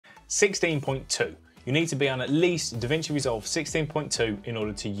16.2. You need to be on at least DaVinci Resolve 16.2 in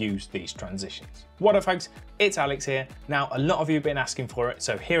order to use these transitions. What up folks, it's Alex here. Now a lot of you have been asking for it,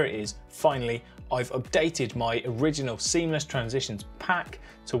 so here it is. Finally, I've updated my original Seamless Transitions pack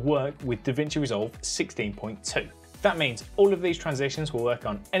to work with DaVinci Resolve 16.2. That means all of these transitions will work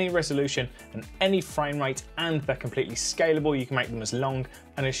on any resolution and any frame rate, and they're completely scalable. You can make them as long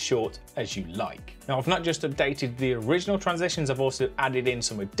and as short as you like. Now, I've not just updated the original transitions, I've also added in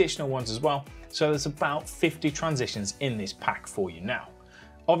some additional ones as well. So there's about 50 transitions in this pack for you now.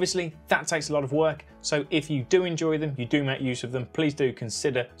 Obviously, that takes a lot of work. So if you do enjoy them, you do make use of them, please do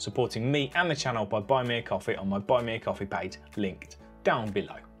consider supporting me and the channel by buying me a coffee on my Buy Me a Coffee page linked down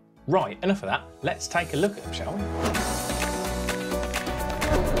below. Right, enough of that, let's take a look at them, shall we?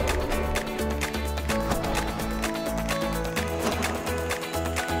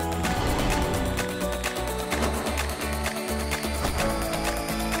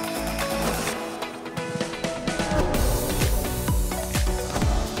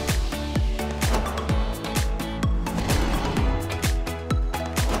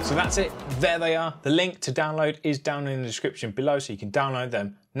 So that's it, there they are. The link to download is down in the description below, so you can download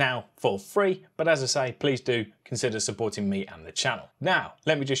them now for free. But as I say, please do consider supporting me and the channel. Now,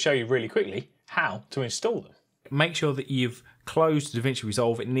 let me just show you really quickly how to install them. Make sure that you've closed DaVinci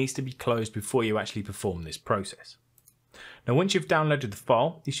Resolve. It needs to be closed before you actually perform this process. Now, once you've downloaded the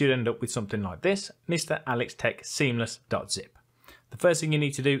file, you should end up with something like this, MrAlexTech seamless.zip. The first thing you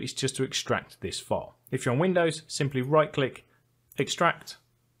need to do is just to extract this file. If you're on Windows, simply right click, extract,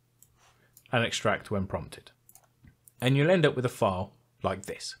 and extract when prompted. And you'll end up with a file like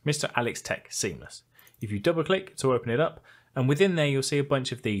this, MrAlexTech Seamless. If you double click to open it up, and within there you'll see a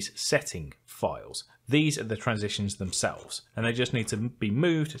bunch of these setting files. These are the transitions themselves, and they just need to be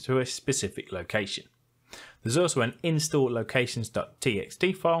moved to a specific location. There's also an install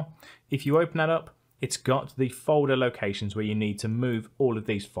locations.txt file. If you open that up, it's got the folder locations where you need to move all of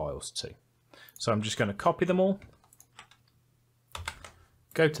these files to. So I'm just going to copy them all,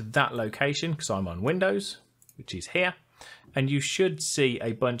 go to that location because I'm on Windows, which is here, and you should see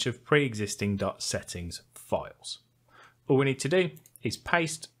a bunch of pre-existing .settings files. All we need to do is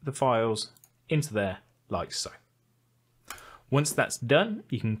paste the files into there like so. Once that's done,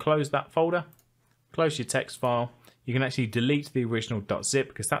 you can close that folder, close your text file. You can actually delete the original .zip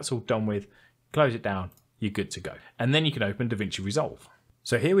because that's all done with. Close it down, you're good to go. And then you can open DaVinci Resolve.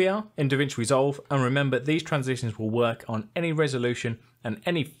 So here we are in DaVinci Resolve, and remember these transitions will work on any resolution and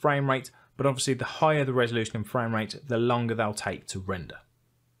any frame rate, but obviously the higher the resolution and frame rate, the longer they'll take to render.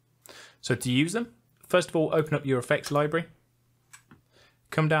 So to use them, first of all, open up your effects library,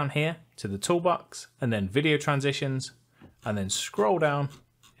 come down here to the toolbox and then video transitions, and then scroll down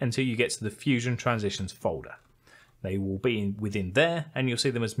until you get to the Fusion Transitions folder. They will be within there, and you'll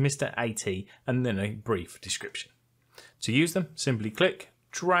see them as Mr. AT and then a brief description. To use them, simply click,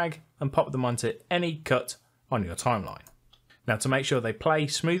 drag and pop them onto any cut on your timeline. Now to make sure they play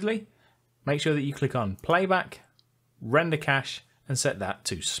smoothly, make sure that you click on playback, render cache and set that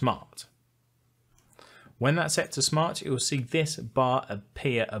to smart. When that's set to smart, you'll see this bar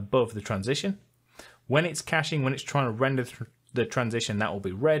appear above the transition. When it's caching, when it's trying to render the transition, that will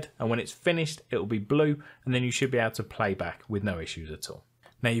be red, and when it's finished it will be blue, and then you should be able to play back with no issues at all.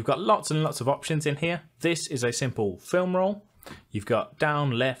 Now you've got lots and lots of options in here. This is a simple film roll. You've got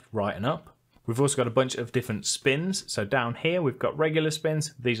down, left, right and up. We've also got a bunch of different spins. So down here we've got regular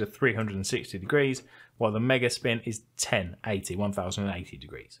spins. These are 360 degrees, while the mega spin is 1080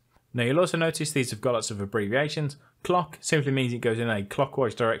 degrees. Now you'll also notice these have got lots of abbreviations. Clock simply means it goes in a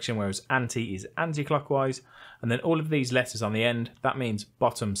clockwise direction, whereas anti is anti-clockwise. And then all of these letters on the end, that means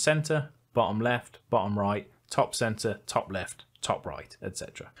bottom center, bottom left, bottom right, top center, top left, top right,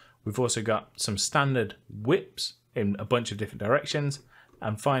 etc. We've also got some standard whips in a bunch of different directions,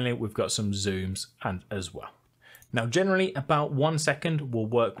 and finally we've got some zooms and as well. Now generally about 1 second will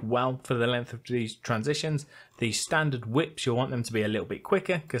work well for the length of these transitions. These standard whips, you'll want them to be a little bit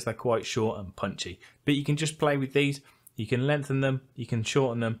quicker because they're quite short and punchy, but you can just play with these. You can lengthen them, you can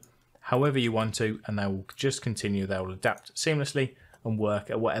shorten them however you want to, and they will just continue. They will adapt seamlessly and work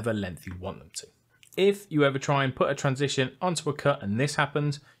at whatever length you want them to. If you ever try and put a transition onto a cut and this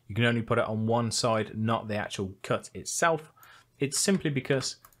happens, you can only put it on one side, not the actual cut itself. It's simply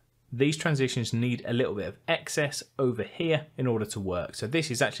because these transitions need a little bit of excess over here in order to work. So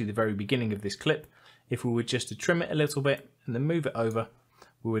this is actually the very beginning of this clip. If we were just to trim it a little bit and then move it over,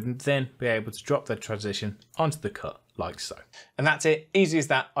 we would then be able to drop the transition onto the cut like so. And that's it, easy as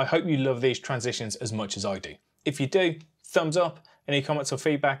that. I hope you love these transitions as much as I do. If you do, thumbs up, any comments or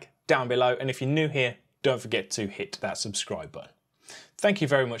feedback down below. And if you're new here, don't forget to hit that subscribe button. Thank you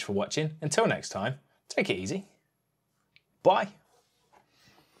very much for watching. Until next time, take it easy. Bye.